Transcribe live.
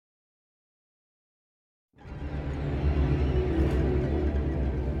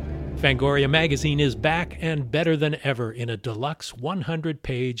Fangoria magazine is back and better than ever in a deluxe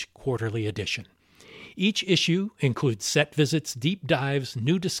 100-page quarterly edition. Each issue includes set visits, deep dives,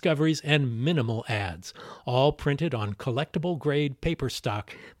 new discoveries, and minimal ads, all printed on collectible-grade paper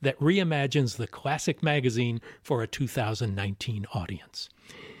stock that reimagines the classic magazine for a 2019 audience.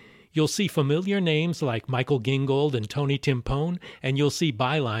 You'll see familiar names like Michael Gingold and Tony Timpone, and you'll see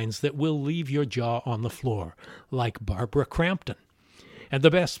bylines that will leave your jaw on the floor, like Barbara Crampton. And the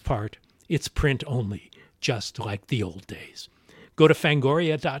best part, it's print only, just like the old days. Go to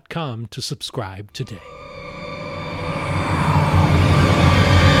Fangoria.com to subscribe today.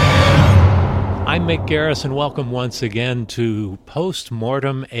 I'm Mick Garris, and welcome once again to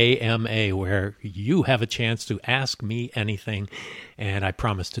Postmortem AMA, where you have a chance to ask me anything, and I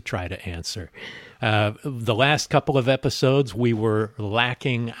promise to try to answer. The last couple of episodes, we were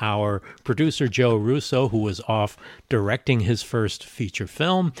lacking our producer, Joe Russo, who was off directing his first feature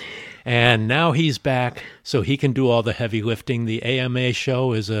film, and now he's back, so he can do all the heavy lifting. The AMA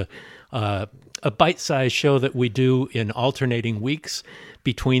show is a bite-sized show that we do in alternating weeks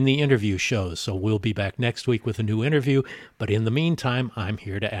between the interview shows. So we'll be back next week with a new interview. But in the meantime, I'm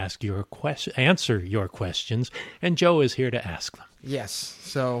here to answer your questions, and Joe is here to ask them. Yes.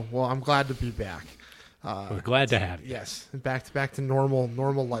 So, well, I'm glad to be back. We're glad to have you. Yes, back to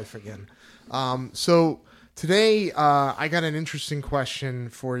normal life again. So today, I got an interesting question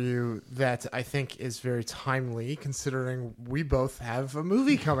for you that I think is very timely, considering we both have a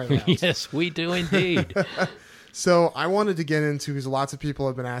movie coming out. Yes, we do indeed. So I wanted to get into, because lots of people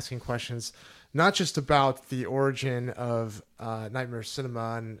have been asking questions, not just about the origin of Nightmare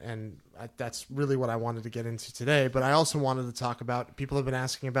Cinema, and that's really what I wanted to get into today, but I also wanted to talk about, people have been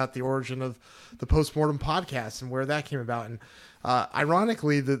asking about the origin of the Postmortem podcast and where that came about. And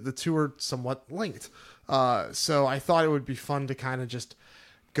ironically, the two are somewhat linked. So I thought it would be fun to kind of just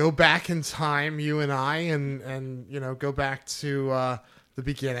go back in time, you and I, and go back to the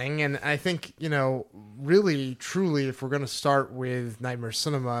beginning. And I think, really, truly, if we're going to start with Nightmare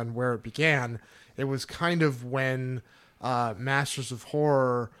Cinema and where it began, it was kind of when Masters of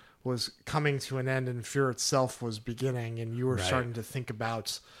Horror was coming to an end and Fear Itself was beginning, and you were starting to think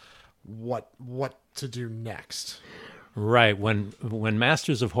about what to do next. Right. When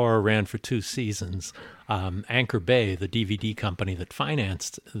Masters of Horror ran for 2 seasons, Anchor Bay, the DVD company that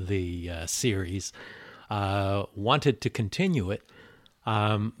financed the series, wanted to continue it,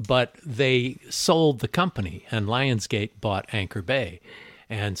 but they sold the company, and Lionsgate bought Anchor Bay.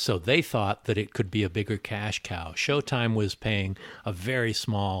 And so they thought that it could be a bigger cash cow. Showtime was paying a very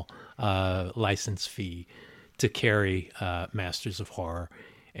small license fee to carry Masters of Horror.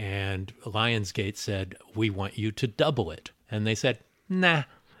 And Lionsgate said, we want you to double it. And they said, nah.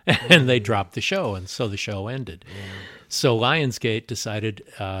 And they dropped the show. And so the show ended. Yeah. So Lionsgate decided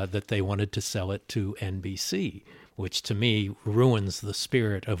that they wanted to sell it to NBC, which to me ruins the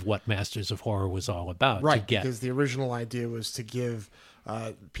spirit of what Masters of Horror was all about. Right, because the original idea was to give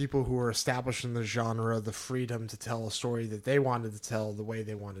people who were established in the genre the freedom to tell a story that they wanted to tell the way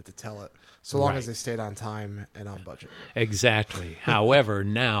they wanted to tell it, so long as they stayed on time and on budget. Exactly. However,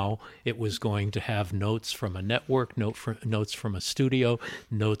 now it was going to have notes from a network, notes from a studio,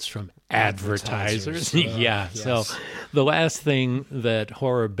 notes from advertisers. Yes. So the last thing that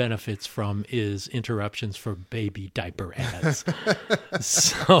horror benefits from is interruptions for baby diaper ads.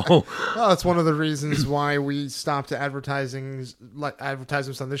 So that's one of the reasons why we stopped advertisements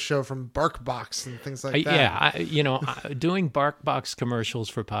on this show from BarkBox and things like that. Yeah, doing BarkBox commercials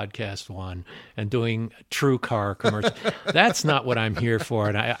for Podcast One and doing True Car commercials, that's not what I'm here for,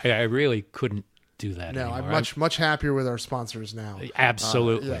 and I really couldn't do that anymore. I'm much happier with our sponsors now.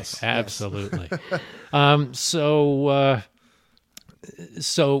 Absolutely. Absolutely. So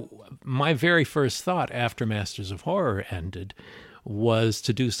my very first thought after Masters of Horror ended was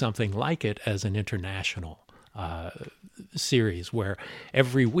to do something like it as an international series, where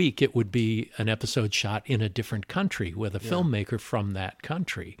every week it would be an episode shot in a different country with a filmmaker from that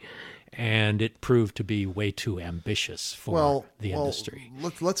country. And it proved to be way too ambitious for the industry.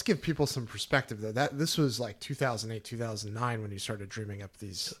 Let's give people some perspective, though. This was like 2008, 2009 when you started dreaming up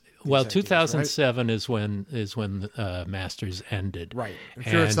these ideas, 2007 right? is when Masters ended. Right. And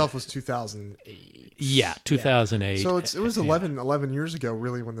Fear Itself was 2008. Yeah, 2008. So it was 11 years ago,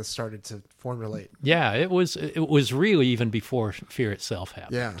 really, when this started to formulate. Yeah, it was really even before Fear Itself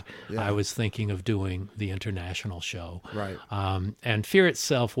happened. Yeah. I was thinking of doing the international show. Right. And Fear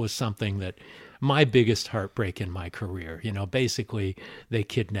Itself was something something that my biggest heartbreak in my career. You know, basically they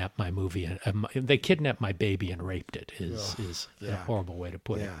kidnapped my movie, they kidnapped my baby and raped it. Is a horrible way to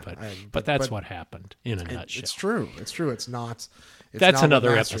put it, but that's what happened in a nutshell. It's true. It's true. It's not. That's not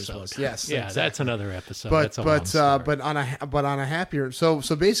another Masters episode. Was. Yes, yeah, exactly. That's another episode. But that's a long story. but on a happier. So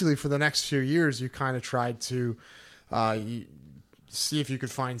basically, for the next few years, you kind of tried to see if you could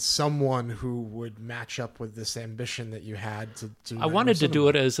find someone who would match up with this ambition that you had to do. I wanted to do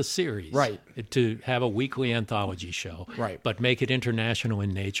it as a series, right? To have a weekly anthology show, right? But make it international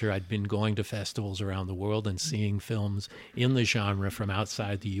in nature. I'd been going to festivals around the world and seeing films in the genre from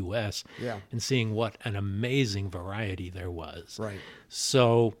outside the U.S. And seeing what an amazing variety there was. Right.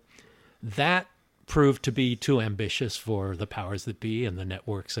 So that proved to be too ambitious for the powers that be and the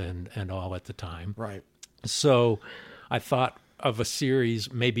networks and all at the time. Right. So I thought of a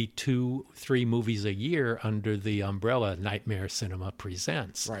series, maybe 2-3 movies a year under the umbrella Nightmare Cinema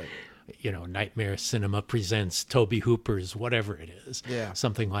Presents. Right. You know, Nightmare Cinema Presents Tobe Hooper's whatever it is. Yeah.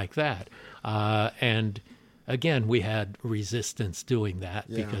 Something like that. And again, we had resistance doing that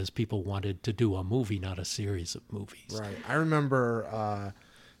because people wanted to do a movie, not a series of movies. Right. I remember,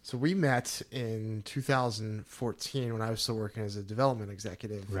 so we met in 2014 when I was still working as a development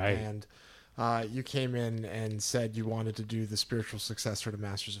executive. Right. And you came in and said you wanted to do the spiritual successor to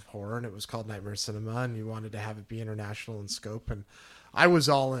Masters of Horror, and it was called Nightmare Cinema, and you wanted to have it be international in scope, and I was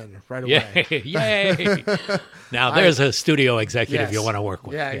all in right away. Yay! Now there's a studio executive you want to work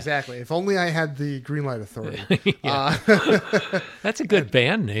with. Yeah, exactly. If only I had the Greenlight Authority. That's a good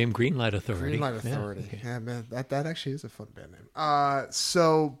band name, Greenlight Authority. Greenlight Authority. Yeah, man, that actually is a fun band name.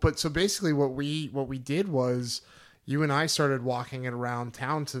 So basically what we did was, you and I started walking it around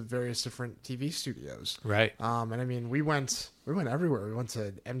town to various different TV studios. Right. And I mean, we went everywhere. We went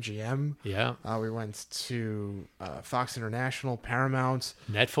to MGM. Yeah. We went to Fox International, Paramount,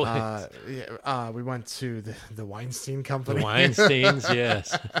 Netflix. We went to the Weinstein Company. The Weinsteins,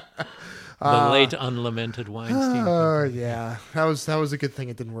 yes. The late unlamented Weinstein. Oh yeah, that was a good thing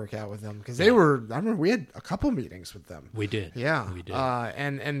it didn't work out with them, because they were. I remember we had a couple meetings with them. We did. Yeah, we did.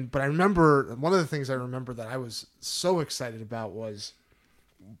 But I remember one of the things I remember that I was so excited about was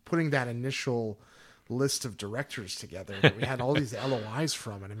putting that initial list of directors together that we had all these LOIs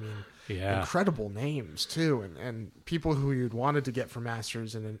from, and I mean, incredible names too, and people who you'd wanted to get for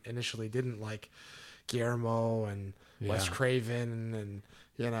Masters and initially didn't, like Guillermo and Wes Craven and.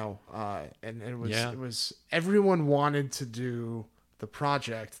 You know, and it was everyone wanted to do the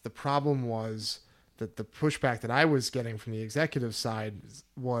project. The problem was that the pushback that I was getting from the executive side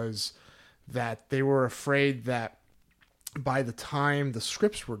was that they were afraid that by the time the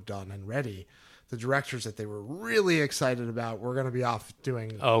scripts were done and ready, the directors that they were really excited about were going to be off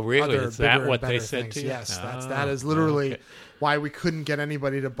doing. Oh, really? Other, is that what they said things. to you? Yes, that is literally why we couldn't get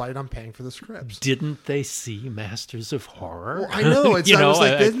anybody to bite on paying for the scripts. Didn't they see Masters of Horror? Well, I know. I was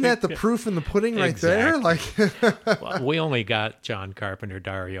like, isn't that the proof in the pudding right there? Like, well, we only got John Carpenter,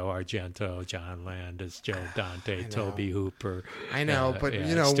 Dario Argento, John Landis, Joe Dante, Tobe Hooper. I know, but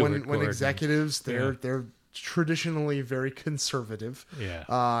you know, when executives, they're traditionally very conservative,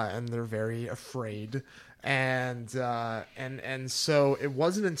 and they're very afraid, and so it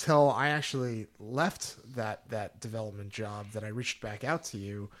wasn't until I actually left that development job that I reached back out to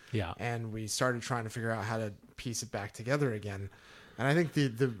you, and we started trying to figure out how to piece it back together again. And I think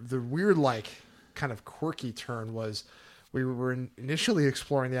the weird, like, kind of quirky turn was we were initially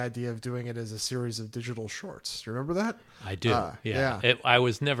exploring the idea of doing it as a series of digital shorts. Do you remember that? I do. I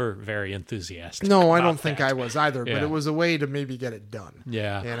was never very enthusiastic. No, I don't think I was either. But it was a way to maybe get it done.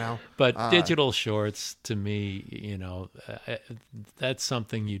 Yeah, you know. But digital shorts, to me, you know, that's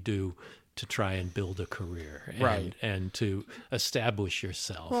something you do to try and build a career, and to establish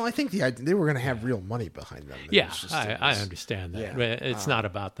yourself. Well, I think they were going to have real money behind them. I understand that. Yeah. It's not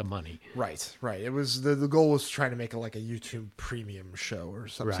about the money. Right. It was the goal was to try to make it like a YouTube premium show or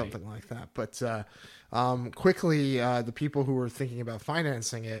something like that. But quickly, the people who were thinking about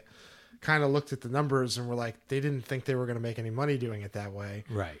financing it kind of looked at the numbers and were like, they didn't think they were going to make any money doing it that way.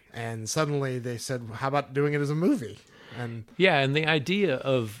 Right. And suddenly they said, how about doing it as a movie? And the idea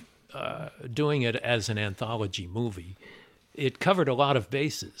of doing it as an anthology movie, it covered a lot of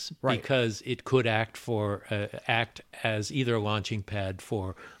bases because it could act as either a launching pad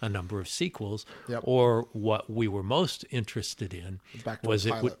for a number of sequels, or what we were most interested in was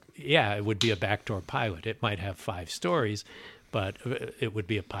it would be a backdoor pilot. It might have 5 stories, but it would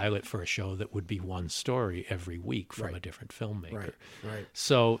be a pilot for a show that would be one story every week from Right. a different filmmaker. Right.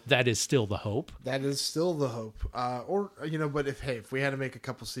 So that is still the hope. That is still the hope. But if we had to make a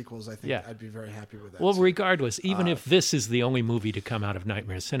couple sequels, I think I'd be very happy with that. Well, too. regardless, even if this is the only movie to come out of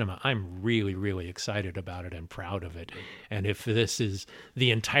Nightmare Cinema, I'm really, really excited about it and proud of it. And if this is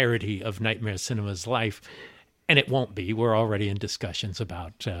the entirety of Nightmare Cinema's life, and it won't be, we're already in discussions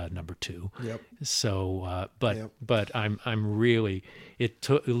about number 2. Yep. So, but I'm really. It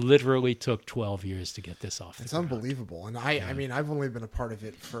literally took 12 years to get this off the It's ground. unbelievable. And I mean, I've only been a part of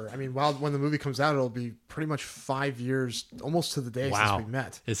it when the movie comes out, it'll be pretty much 5 years, almost to the day since we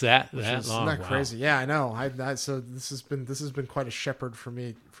met. Is that Which that is, long? Isn't that Wow. crazy? Yeah, I know. So this has been quite a shepherd for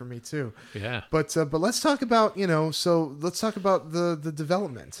me too. Yeah. But let's talk about the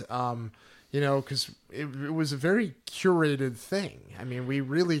development. Because it was a very curated thing. I mean, we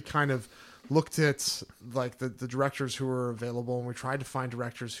really kind of looked at like the directors who were available, and we tried to find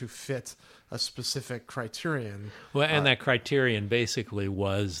directors who fit a specific criterion. Well, and that criterion basically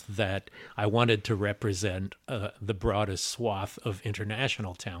was that I wanted to represent the broadest swath of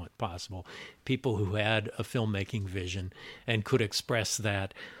international talent possible, people who had a filmmaking vision and could express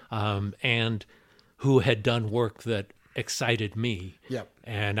that, and who had done work that excited me. Yep.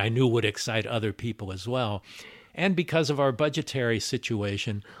 And I knew would excite other people as well. And because of our budgetary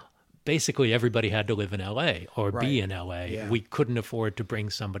situation, basically everybody had to live in LA or be in LA. Yeah. We couldn't afford to bring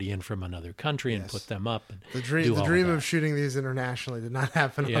somebody in from another country and put them up. And The dream of shooting these internationally did not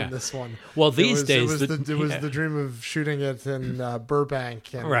happen on this one. Well, these days it was the dream of shooting it in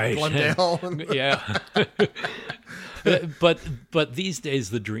Burbank and Glendale. Yeah. But these days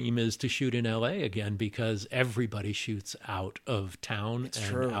the dream is to shoot in LA again because everybody shoots out of town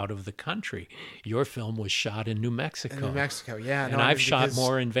out of the country. Your film was shot in New Mexico. In New Mexico, yeah. And I've shot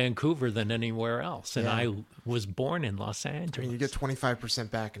more in Vancouver than anywhere else. And I was born in Los Angeles. I mean, you get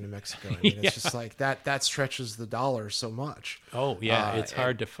 25% back in New Mexico. I mean, it's just like that stretches the dollar so much. Oh, yeah. It's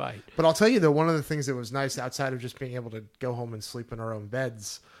hard to fight. But I'll tell you, though, one of the things that was nice outside of just being able to go home and sleep in our own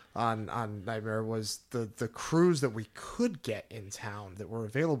beds on Nightmare was the crews that we could get in town that were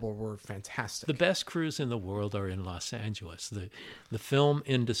available were fantastic. The best crews in the world are in Los Angeles. The film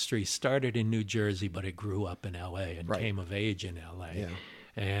industry started in New Jersey, but it grew up in L.A. and came of age in L.A. Yeah.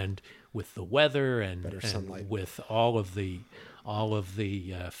 And with the weather and sunlight. with all of the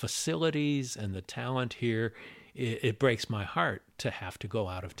facilities and the talent here, it breaks my heart to have to go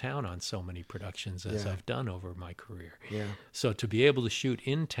out of town on so many productions as I've done over my career. Yeah. So to be able to shoot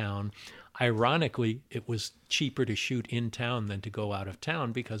in town, ironically, it was cheaper to shoot in town than to go out of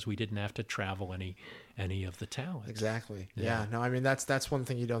town because we didn't have to travel any of the talent. Exactly. Yeah. No, I mean, that's one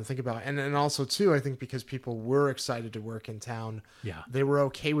thing you don't think about. And also, too, I think because people were excited to work in town, they were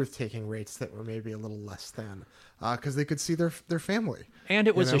okay with taking rates that were maybe a little less than because they could see their family. And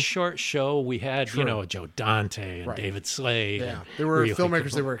it was a short show. We had, Joe Dante and David Slade. Yeah. There were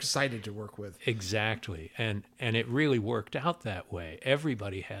filmmakers they were excited to work with. Exactly. And it really worked out that way.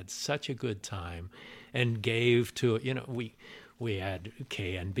 Everybody had such a good time and gave to, we had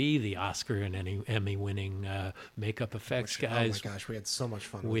KNB, the Oscar and Emmy-winning makeup effects guys. Oh my gosh, we had so much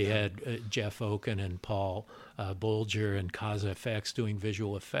fun. We had Jeff Oken and Paul Bolger and Kaza Effects doing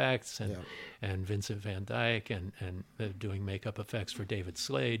visual effects, and Vincent Van Dyke and doing makeup effects for David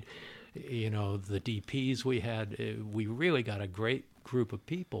Slade. The DPs we had, we really got a great group of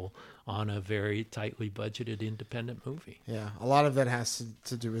people on a very tightly budgeted independent movie. Yeah, a lot of that has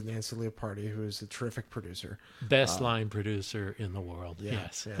to do with Nancy Leopardi, who is a terrific producer. Best line producer in the world,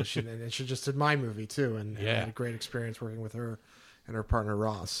 yes. Yeah, she just did my movie, too, and had a great experience working with her and her partner,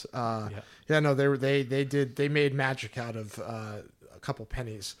 Ross. They made magic out of a couple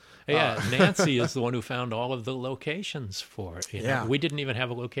pennies. Yeah, Nancy is the one who found all of the locations for it. Yeah. We didn't even have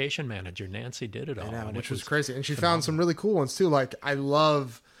a location manager. Nancy did it all. Which was crazy. And she found some really cool ones, too. Like, I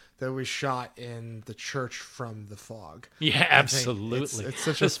love that we shot in the church from The Fog. Yeah, absolutely. It's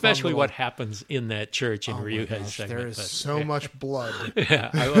such a especially what happens in that church in Ryuhei's segment. There is so much blood.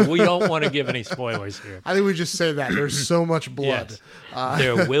 We don't want to give any spoilers here. I think we just say that. There's so much blood. Yes.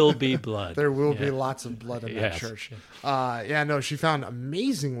 There will be blood. There will be lots of blood in that church. She found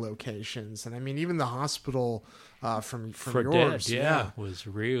amazing locations. And I mean, even the hospital from For yours. Dead, was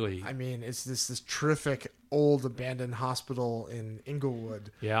really... I mean, it's this terrific old abandoned hospital in Inglewood.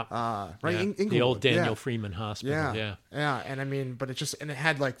 Yeah. Inglewood. The old Daniel Freeman Hospital. Yeah. And I mean, but it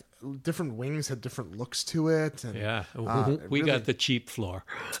had like different wings had different looks to it. And, we got the cheap floor.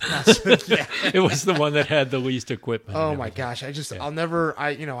 It was the one that had the least equipment. Oh my gosh. I'll never,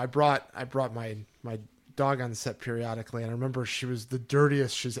 I brought my dog on set periodically, and I remember she was the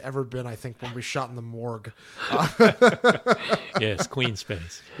dirtiest she's ever been, I think, when we shot in the morgue. Yes, Queen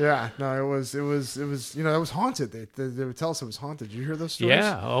Space. Yeah, no, it was it was haunted. They would tell us it was haunted. Did you hear those stories?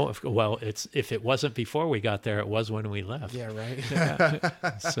 Yeah. Oh, well, if it wasn't before we got there, it was when we left. Yeah, right.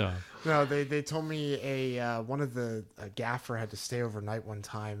 Yeah. So No, they told me one of the gaffer had to stay overnight one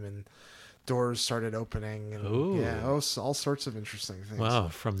time, and doors started opening, and all sorts of interesting things. wow,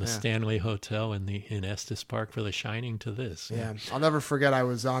 from the Stanley Hotel in Estes Park for The Shining to this. Yeah, I'll never forget. I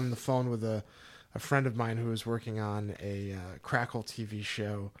was on the phone with a friend of mine who was working on a Crackle TV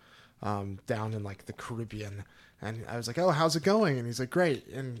show down in like the Caribbean, and I was like, "Oh, how's it going?" And he's like, "Great."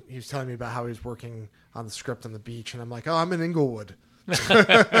 And he was telling me about how he was working on the script on the beach, and I'm like, "Oh, I'm in Inglewood."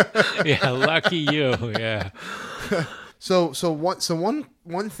 Yeah, lucky you. Yeah. So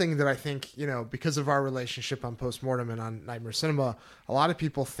one thing that I think, because of our relationship on Postmortem and on Nightmare Cinema, a lot of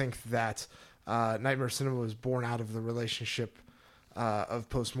people think that Nightmare Cinema was born out of the relationship of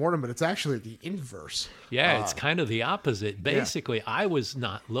Postmortem, but it's actually the inverse. Yeah, it's kind of the opposite. Basically, I was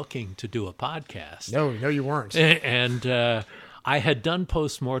not looking to do a podcast. No, you weren't. And I had done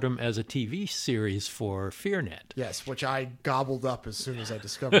Postmortem as a TV series for FearNet. Yes, which I gobbled up as soon as I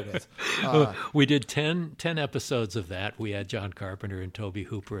discovered it. We did 10 episodes of that. We had John Carpenter and Toby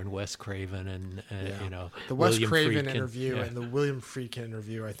Hooper and Wes Craven and the Wes William Craven Friedkin. interview and the William Friedkin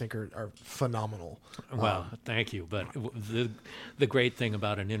interview, I think, are phenomenal. Well, thank you. But the great thing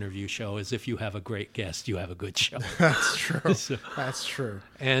about an interview show is if you have a great guest, you have a good show. That's true. That's true.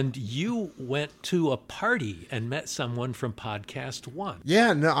 And you went to a party and met someone from Podcast One.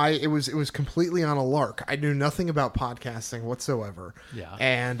 Yeah, no, it was completely on a lark. I knew nothing about podcasting whatsoever. Yeah.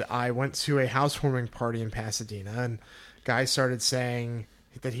 And I went to a housewarming party in Pasadena, and guy started saying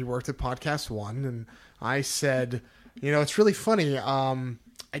that he worked at Podcast One, and I said, it's really funny.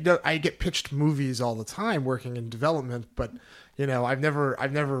 I get pitched movies all the time working in development, but I've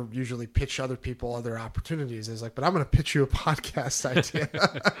never usually pitched other people other opportunities. I was like, but I'm going to pitch you a podcast idea.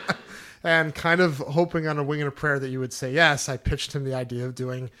 And kind of hoping on a wing and a prayer that you would say yes, I pitched him the idea of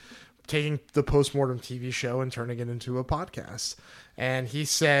taking the Postmortem TV show and turning it into a podcast. And he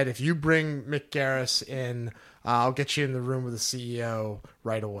said, if you bring Mick Garris in, I'll get you in the room with the CEO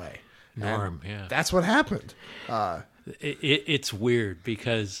right away. Norm, yeah. That's what happened. It's weird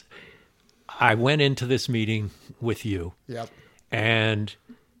because I went into this meeting with you. Yep. And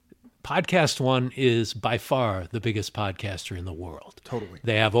Podcast One is by far the biggest podcaster in the world. Totally.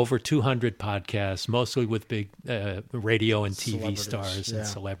 They have over 200 podcasts, mostly with big radio and TV Celebrities, stars yeah. and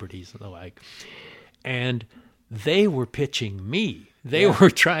celebrities and the like. And they were pitching me. They were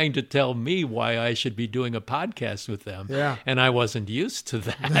trying to tell me why I should be doing a podcast with them. Yeah. And I wasn't used to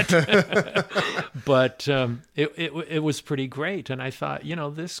that. But it was pretty great. And I thought,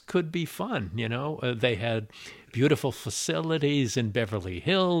 this could be fun. They had beautiful facilities in Beverly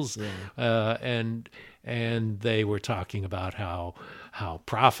Hills. Yeah. And they were talking about how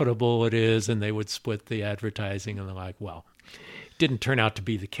profitable it is. And they would split the advertising. And they're like, well, didn't turn out to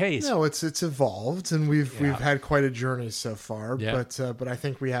be the case. No, it's evolved, and we've had quite a journey so far. Yeah. But I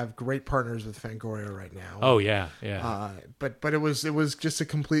think we have great partners with Fangoria right now. Oh yeah. But it was just a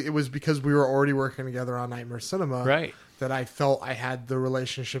complete. It was because we were already working together on Nightmare Cinema, right? That I felt I had the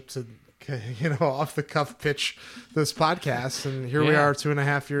relationship to, off the cuff pitch this podcast, and here we are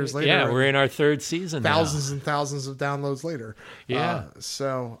 2.5 years later. Yeah, we're in our third season. Thousands and thousands of downloads later. Yeah.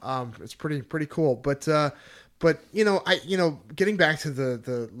 So it's pretty cool, But getting back to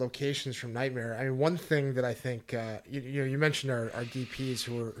the locations from Nightmare, I mean, one thing that I think you mentioned our DPs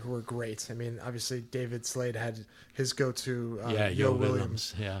who were great. I mean, obviously David Slade had his go-to, Yo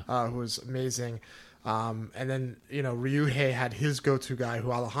Williams, who was amazing. And then Ryuhei had his go-to guy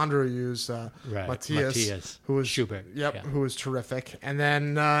who Alejandro used, Matias, who was Schubert, who was terrific. And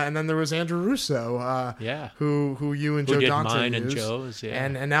then there was Andrew Russo, who you and Joe did Dante mine used, and Joe's,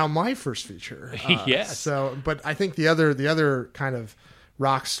 and now my first feature. Yes. So, but I think the other kind of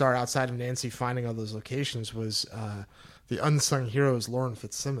rock star outside of Nancy finding all those locations was the unsung hero is Lauren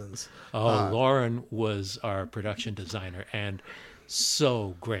Fitzsimmons. Lauren was our production designer and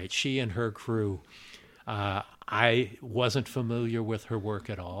so great. She and her crew. I wasn't familiar with her work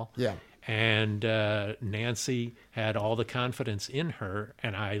at all. Yeah. And Nancy had all the confidence in her,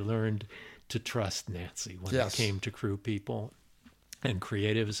 and I learned to trust Nancy when it came to crew people and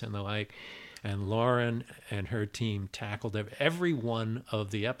creatives and the like. And Lauren and her team tackled every one of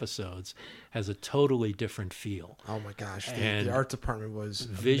the episodes has a totally different feel. Oh my gosh, And the art department was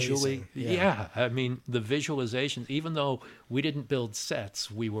visually, amazing. yeah. I mean, the visualizations, even though we didn't build sets,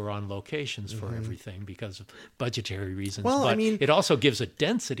 we were on locations for everything because of budgetary reasons. Well, but I mean, it also gives a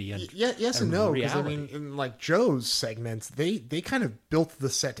density and yes and no, because I reality. mean, in like Joe's segments, they kind of built the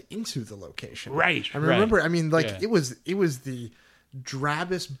set into the location. Right. I remember. right. I mean, like Yeah. it was the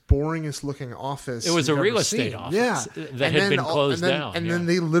drabbest, boringest looking office. It was a you've real ever estate seen. office yeah. that had been closed down. And yeah. then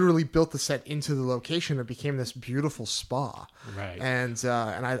they literally built the set into the location. It became this beautiful spa. Right. And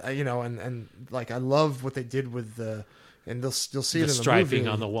I you know, and like I love what they did with the. And you'll see it in the striping movie.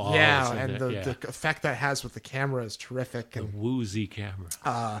 on the walls. Yeah, and the effect that has with the camera is terrific. the And woozy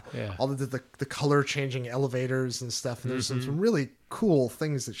camera. all the color changing elevators and stuff. And there's some really cool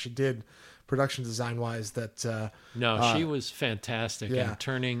things that she did, production design wise. That No, she was fantastic yeah. in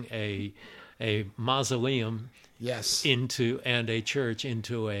turning a mausoleum yes, and a church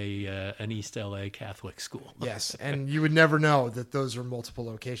into an East LA Catholic school. yes, and you would never know that those are multiple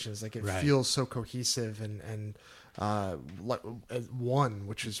locations. Like it Right. feels so cohesive and like one,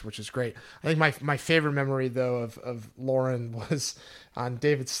 which is great. I think my favorite memory though of Lauren was on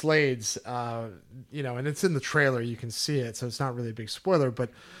David Slade's. You know, and it's in the trailer. You can see it, so it's not really a big spoiler, but.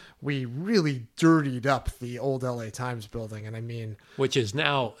 We really dirtied up the old LA Times building, and I mean, Which is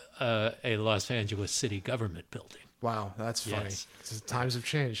now a Los Angeles city government building. wow, that's funny. Yes. Times have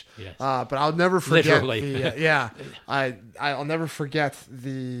changed. Yes. But I'll never forget Literally. I'll never forget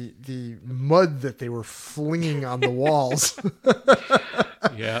the mud that they were flinging on the walls.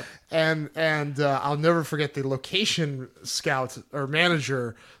 Yeah. And I'll never forget the location scout or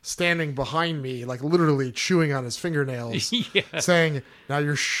manager standing behind me, like literally chewing on his fingernails, Yeah. saying, "Now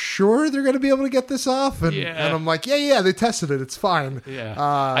you're sure they're going to be able to get this off?" And, Yeah. and I'm like, "Yeah, they tested it. It's fine." Yeah.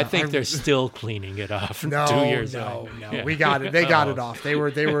 I I think they're still cleaning it off. No, 2 years no, on. no. Yeah. We got it. They got Oh. it off.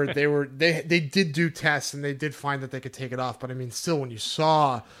 They did do tests and they did find that they could take it off. But I mean, still, when you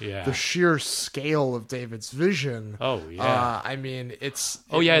saw Yeah. the sheer scale of David's vision, Oh, yeah. I mean, it's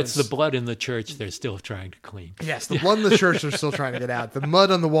It's the blood in the church they're still trying to clean. yes, the blood in the church they're still trying to get out. The mud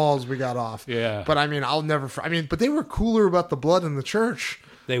on the walls we got off. Yeah. But I mean, but they were cooler about the blood in the church.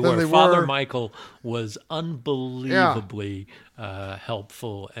 They than were. Father Michael was unbelievably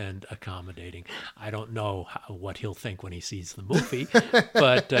helpful and accommodating. I don't know what he'll think when he sees the movie,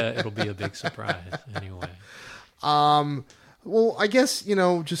 but it'll be a big surprise anyway. Well, I guess, you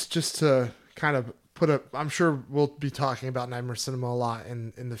know, just to kind of I'm sure we'll be talking about Nightmare Cinema a lot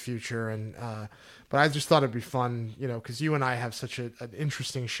in the future. And, but I just thought it'd be fun, you know, cause you and I have such an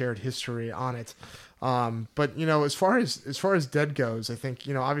interesting shared history on it. But you know, as far as Dead goes, I think,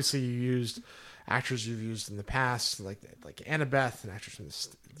 you know, obviously you used actors you've used in the past, like Annabeth and actors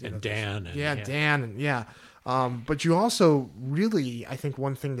from Dan. Dan. And but you also really, I think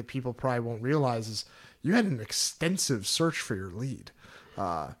one thing that people probably won't realize is you had an extensive search for your lead.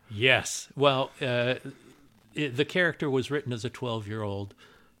 Yes. Well, the character was written as a 12-year-old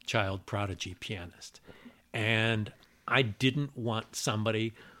child prodigy pianist. And I didn't want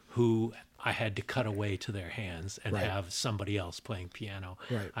somebody who I had to cut away to their hands and Right. have somebody else playing piano.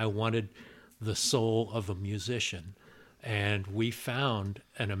 Right. I wanted the soul of a musician. And we found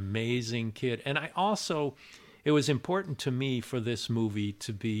an amazing kid. And it was important to me for this movie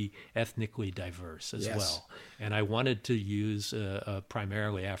to be ethnically diverse as Yes. well. And I wanted to use a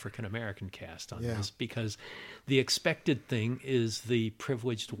primarily African-American cast on this because the expected thing is the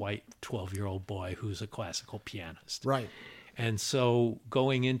privileged white 12-year-old boy who's a classical pianist. Right. And so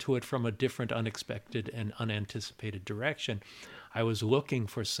going into it from a different, unexpected, and unanticipated direction, I was looking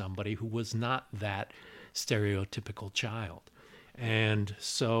for somebody who was not that stereotypical child. And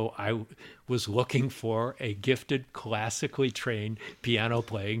so I was looking for a gifted, classically trained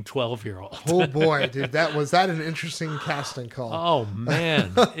piano-playing 12-year-old. Oh boy, dude, was that an interesting casting call? Oh,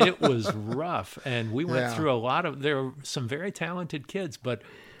 man, it was rough. And we went Yeah. through there were some very talented kids, but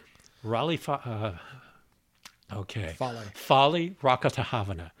Fali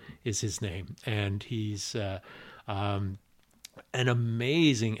Rakatahavana is his name. And he's an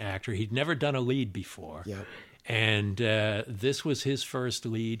amazing actor. He'd never done a lead before. Yep. And this was his first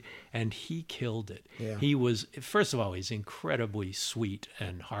lead, and he killed it. Yeah. He was, first of all, he's incredibly sweet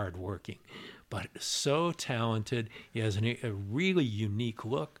and hardworking, but so talented. He has a really unique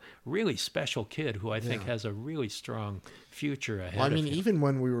look, really special kid who I think has a really strong future ahead Well, I mean, of him. even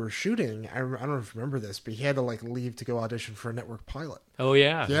when we were shooting, I don't know if you remember this, but he had to like leave to go audition for a network pilot. Oh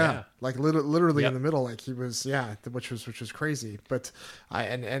yeah. Like literally in the middle, like he was, which was crazy. But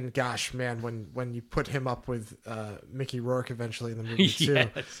and gosh, man, when you put him up with Mickey Rourke eventually in the movie too,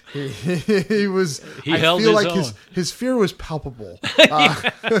 he was. He I held feel his like own. his fear was palpable.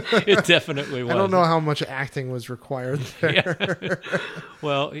 It definitely was. I don't know how much acting was required there.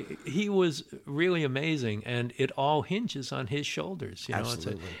 Well, he was really amazing, and it all hinges on his shoulders. You know,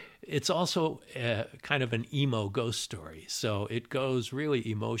 Absolutely. It's also kind of an emo ghost story, so it goes really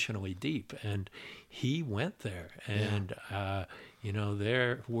emotionally deep, and he went there, and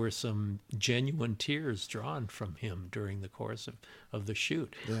there were some genuine tears drawn from him during the course of the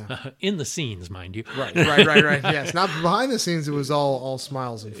shoot, in the scenes, mind you. Right. Yes, not behind the scenes. It was all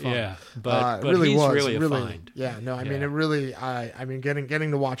smiles and fun. Yeah, but really he's was really a find. Yeah, no, I mean, it really. I mean, getting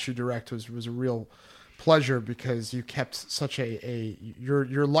to watch you direct was a real pleasure, because you kept such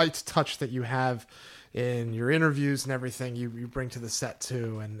your light touch that you have in your interviews and everything you bring to the set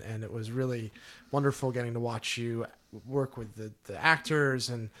too, and it was really wonderful getting to watch you work with the actors,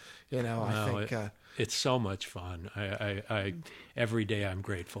 and I think it's so much fun. I every day I'm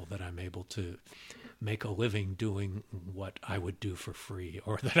grateful that I'm able to make a living doing what I would do for free,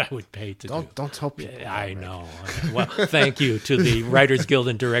 or that I would pay to do. Don't tell people. I know. Well, thank you to the Writers Guild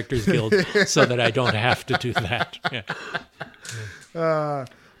and Directors Guild, so that I don't have to do that. Yeah.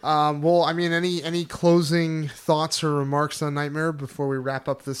 Well, I mean, any closing thoughts or remarks on Nightmare before we wrap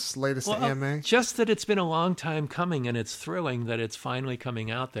up this latest AMA? Just that it's been a long time coming, and it's thrilling that it's finally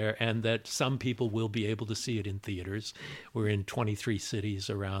coming out there, and that some people will be able to see it in theaters. We're in 23 cities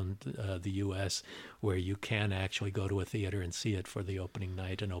around the U.S. where you can actually go to a theater and see it for the opening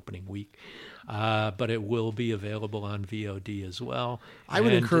night and opening week. But it will be available on VOD as well. I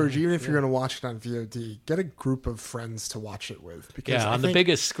would encourage you, even if you're going to watch it on VOD, get a group of friends to watch it with. Because on the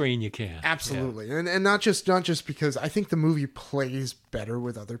biggest screen you can. Absolutely. Yeah. And not just because I think the movie plays better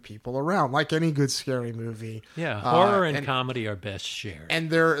with other people around, like any good scary movie. Yeah, horror and comedy are best shared.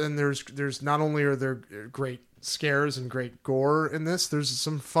 And there's not only are there great scares and great gore in this, there's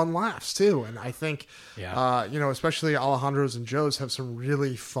some fun laughs too. And I think especially Alejandro's and Joe's have some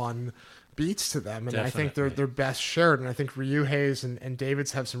really fun beats to them, and Definitely. I think they're best shared. And I think Ryuhei's and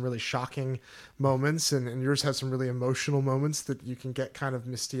David's have some really shocking moments, and yours have some really emotional moments that you can get kind of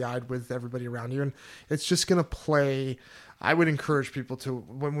misty-eyed with everybody around you. And it's just going to play. I would encourage people to,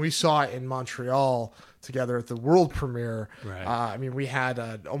 when we saw it in Montreal together at the world premiere, right. I mean, we had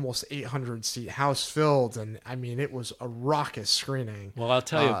an almost 800-seat house filled, and I mean, it was a raucous screening. Well, I'll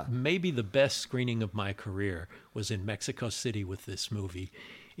tell you, maybe the best screening of my career was in Mexico City with this movie,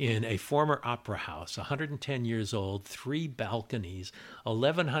 in a former opera house, 110 years old, 3 balconies,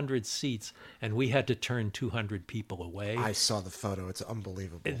 1,100 seats, and we had to turn 200 people away. I saw the photo. It's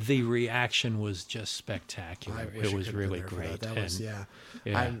unbelievable. The reaction was just spectacular. It was really great.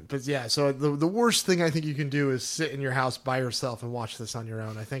 So the worst thing I think you can do is sit in your house by yourself and watch this on your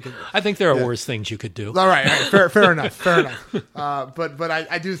own. I think there are worse things you could do. All right. Fair enough. But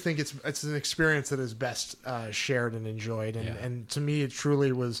I do think it's an experience that is best shared and enjoyed. And to me, it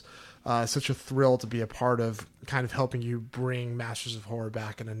truly was such a thrill to be a part of, kind of helping you bring Masters of Horror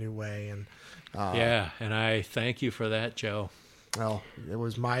back in a new way. And and I thank you for that, Joe. Well, it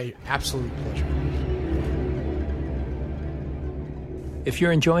was my absolute pleasure. If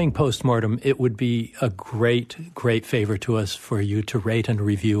you're enjoying Postmortem, it would be a great favor to us for you to rate and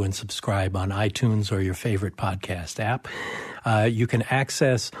review and subscribe on iTunes or your favorite podcast app. You can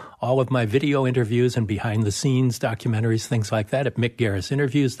access all of my video interviews and behind-the-scenes documentaries, things like that, at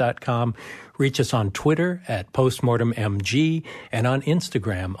mickgarrisinterviews.com. Reach us on Twitter at PostmortemMG and on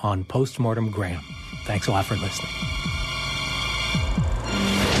Instagram on PostmortemGram. Thanks a lot for listening.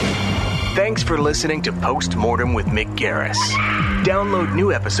 Thanks for listening to Postmortem with Mick Garris. Download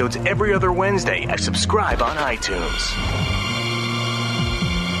new episodes every other Wednesday and subscribe on iTunes.